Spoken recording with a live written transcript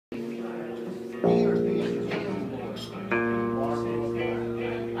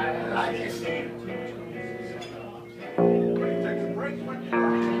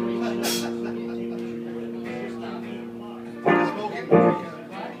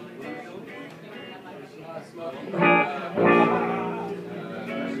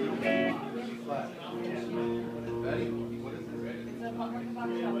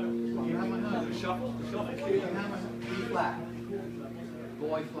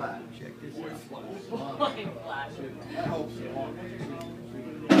boy flat. Check this out. Boy flat. That helps a lot.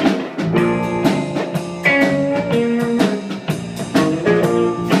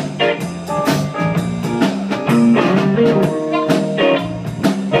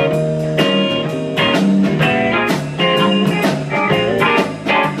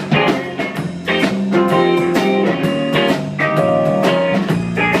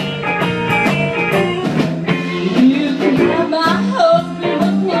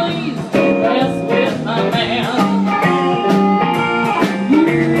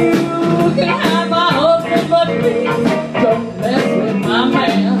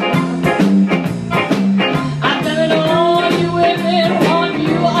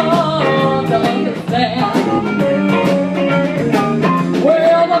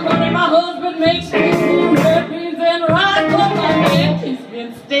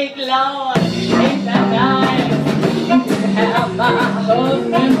 Steak, Lord, ain't that nice? You can have my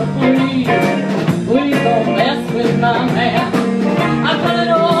husband, but please don't mess with my man. I'm telling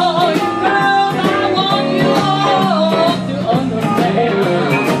all you girls, I want you all to understand.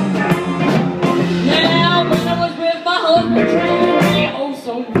 Now, when I was with my husband, treated me oh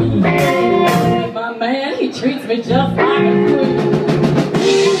so mean. With my man, he treats me just like a queen.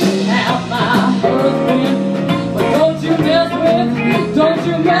 You can have my husband, but don't you mess with me. Don't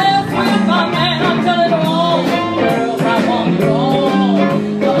you mess with my man, I'm telling all girls, I want you all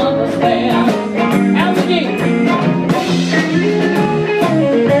to understand. And again.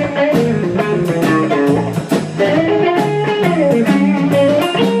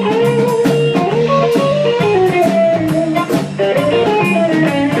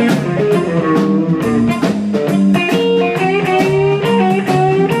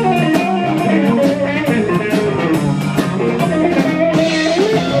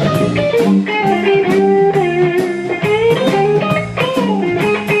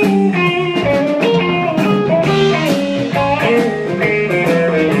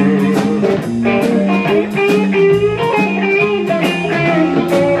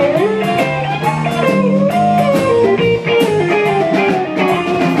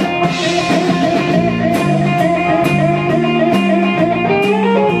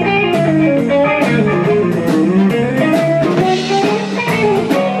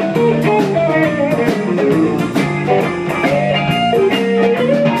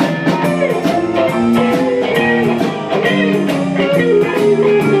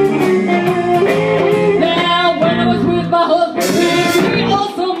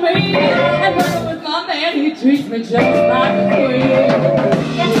 Treats me just like a queen.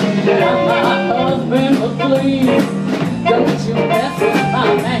 Now my husband, but please don't you mess with my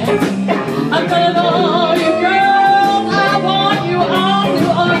man. I'm telling all you girls, I want you all to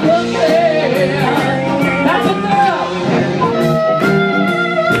understand. That's it, girl.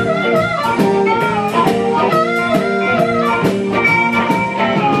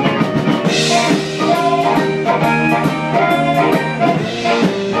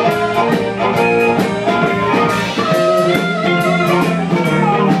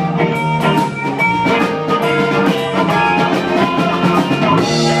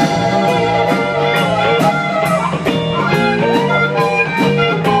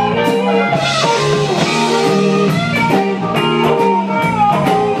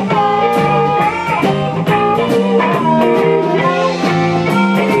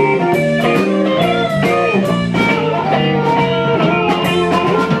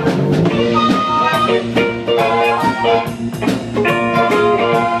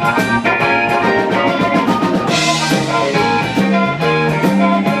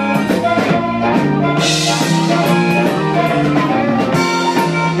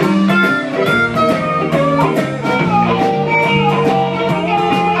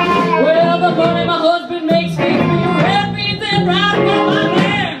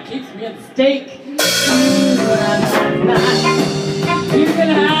 Steak.